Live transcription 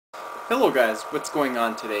Hello guys, what's going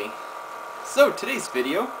on today? So today's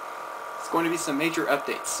video is going to be some major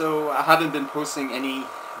updates. So I haven't been posting any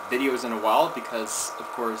videos in a while because of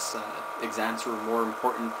course exams were more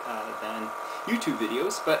important than YouTube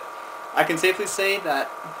videos, but I can safely say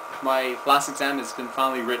that my last exam has been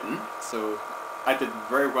finally written. So I did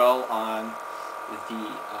very well on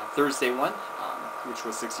the Thursday one, which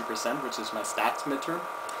was 60%, which is my stats midterm.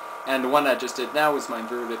 And the one I just did now was my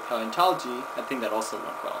invertebrate paleontology. I think that also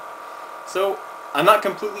went well. So I'm not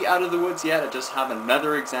completely out of the woods yet. I just have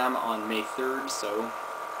another exam on May 3rd. So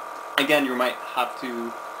again, you might have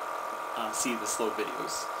to see the slow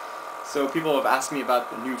videos. So people have asked me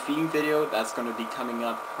about the new feeding video. That's going to be coming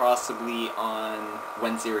up possibly on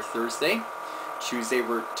Wednesday or Thursday.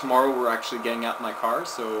 Tomorrow we're actually getting out my car,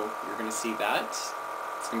 so you're going to see that.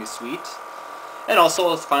 It's going to be sweet. And also,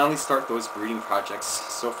 let's finally start those breeding projects.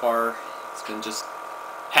 So far, it's been just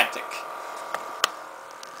hectic.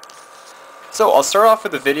 So I'll start off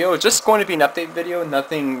with the video. It's just going to be an update video,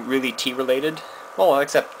 nothing really tea related. Well,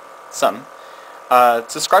 except some.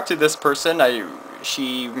 Subscribe to this person.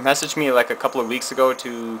 She messaged me like a couple of weeks ago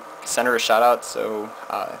to send her a shout out. So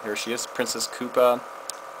here she is, Princess Koopa,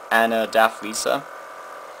 Anna, Daft Lisa.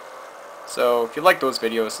 So if you like those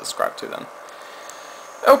videos, subscribe to them.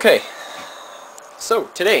 Okay. So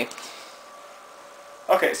today,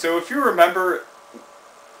 so if you remember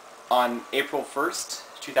on April 1st,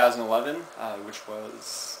 2011, which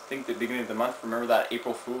was, I think, the beginning of the month, remember that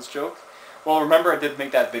April Fool's joke? Well, remember I did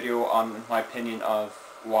make that video on my opinion of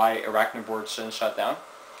why Arachnoboards shouldn't shut down.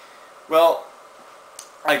 Well,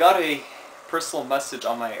 I got a personal message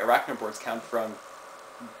on my Arachnoboards account from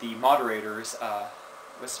the moderators,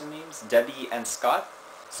 what's their names? Debby and Scott.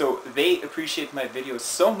 So they appreciate my videos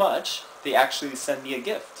so much, they actually sent me a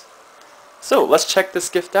gift. So let's check this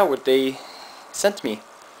gift out, what they sent me.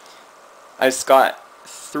 I just got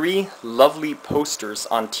 3 lovely posters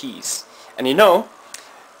on teas. And you know,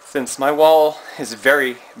 since my wall is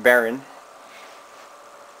very barren,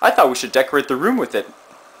 I thought we should decorate the room with it.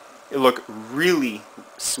 It looked really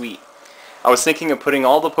sweet. I was thinking of putting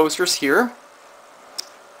all the posters here.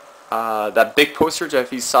 That big poster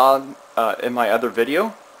that you saw in my other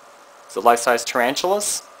video. It's the life-size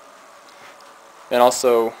tarantulas. And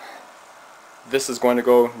also, this is going to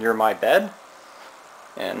go near my bed.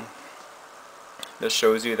 And this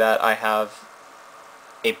shows you that I have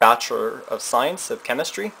a Bachelor of Science of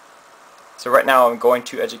Chemistry. So right now I'm going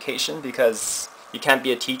to education because you can't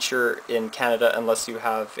be a teacher in Canada unless you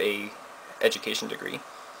have a education degree.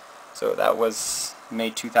 So that was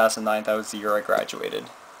May 2009, that was the year I graduated.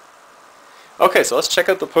 Okay, so let's check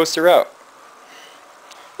out the poster out.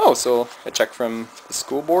 Oh, so a check from the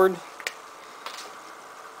school board.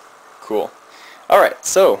 Cool. Alright,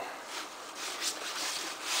 so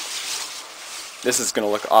this is going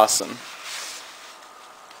to look awesome.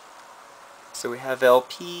 So we have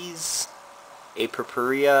LPs, a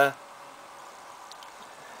purpurea,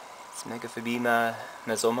 it's Megaphobema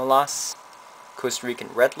mesomelas, Costa Rican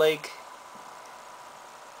redleg,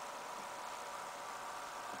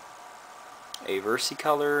 a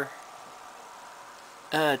versicolor,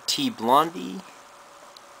 T blondie.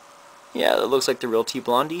 Yeah, that looks like the real T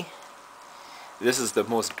blondie. This is the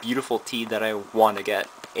most beautiful tea that I want to get,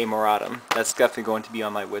 a moratum. That's definitely going to be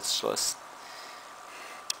on my wish list.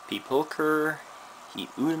 P. pulcher, Heat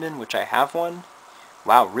Udaman, which I have one.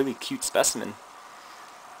 Wow, really cute specimen.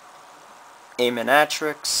 A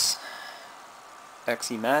Menatrix,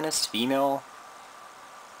 Eximanus, female.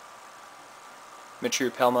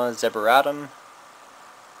 Mitropelma zeberatum.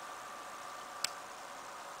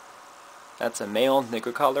 That's a male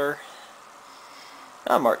nigrocolor.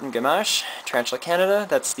 Martin Gamache, Tarantula Canada,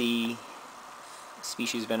 that's the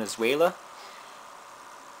species Venezuela.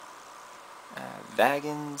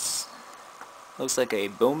 Vagans, looks like a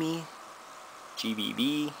Bomi,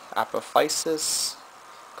 GBB, Apophysis,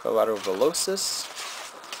 Colorado Velocis.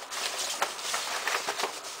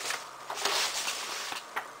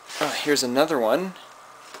 Here's another one.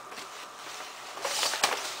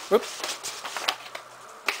 Whoop.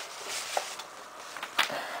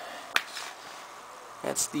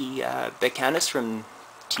 That's the Becanus from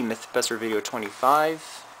Team Mythbuster Video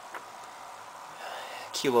 25.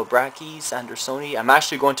 Kilobrachys andersoni. I'm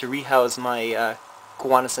actually going to rehouse my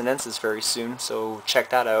Goanna sinensis very soon, so check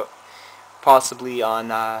that out. Possibly on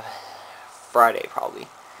Friday, probably.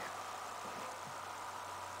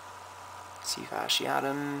 C.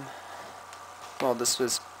 fasciatum. Well, this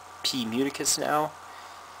was P. muticus now.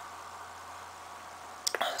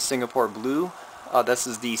 Singapore blue. This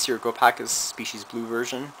is the Syracopacus species blue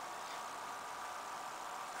version.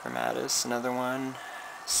 Hermatus, another one.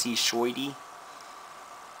 C. shoidi.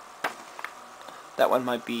 That one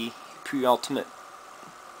might be pre-ultimate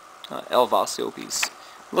Elvasiopes.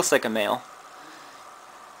 Looks like a male.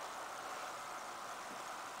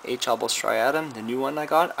 H. albostriatum, the new one I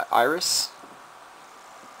got, Iris.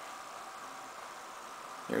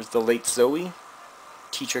 There's the late Zoe.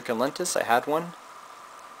 T. tricholentis, I had one.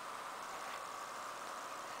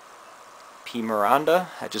 P. miranda,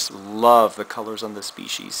 I just love the colors on this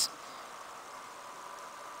species.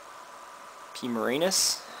 P.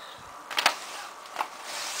 murinus.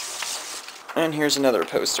 And here's another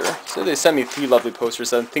poster. So they sent me 3 lovely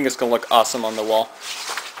posters. I think it's going to look awesome on the wall.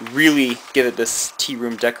 Really give it this tea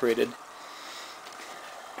room decorated.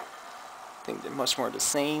 I think they're much more the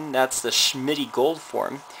same. That's the Schmitty Gold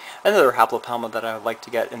form. Another Haplopalma that I would like to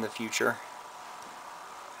get in the future.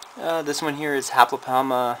 This one here is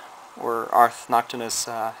Haplopalma or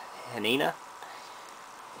Arachnoboards Hanina.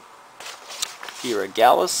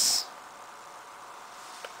 Irregalis.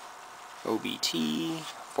 OBT.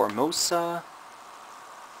 Formosa.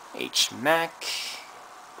 H. mac.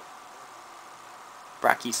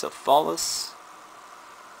 Brachycephalus.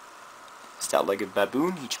 Stout-legged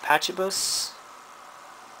baboon, H. pachybus.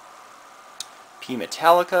 P.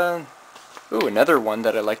 metallica. Ooh, another one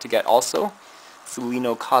that I'd like to get also.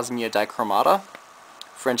 Selenocosmia dichromata,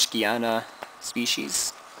 French Guiana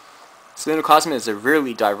species. Selenocosmia is a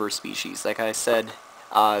really diverse species. Like I said,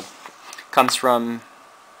 comes from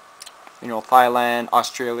Thailand,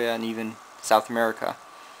 Australia, and even South America.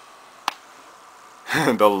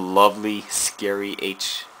 The lovely, scary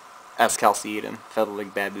H. ascalciatum,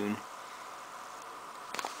 feather-legged baboon.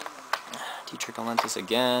 T. tricholentis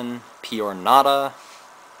again. P. ornata.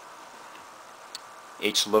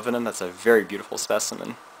 H. luvinum, that's a very beautiful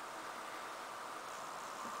specimen.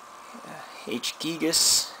 H.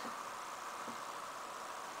 gigas.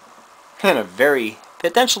 And a very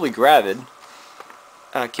potentially gravid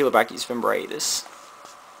Chilobrachys fimbriatus.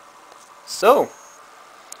 So,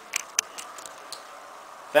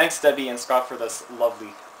 thanks Debbie and Scott for this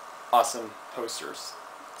lovely, awesome posters.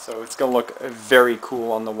 So it's going to look very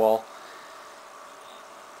cool on the wall.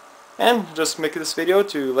 And just make this video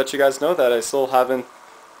to let you guys know that I still haven't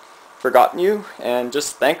forgotten you, and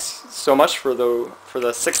just thanks so much for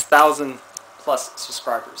the 6,000 plus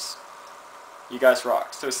subscribers. You guys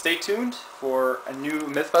rock. So stay tuned for a new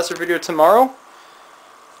Mythbuster video tomorrow.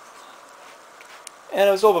 And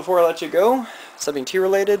as well, before I let you go, something tea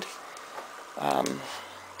related. Gonna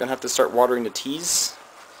have to start watering the teas.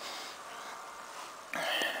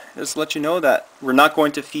 Just to let you know that we're not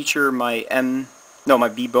going to feature my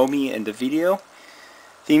B. Bomi in the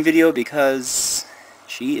theme video because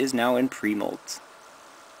she is now in pre-molt.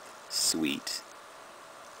 Sweet.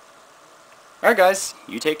 Alright guys,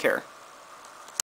 you take care.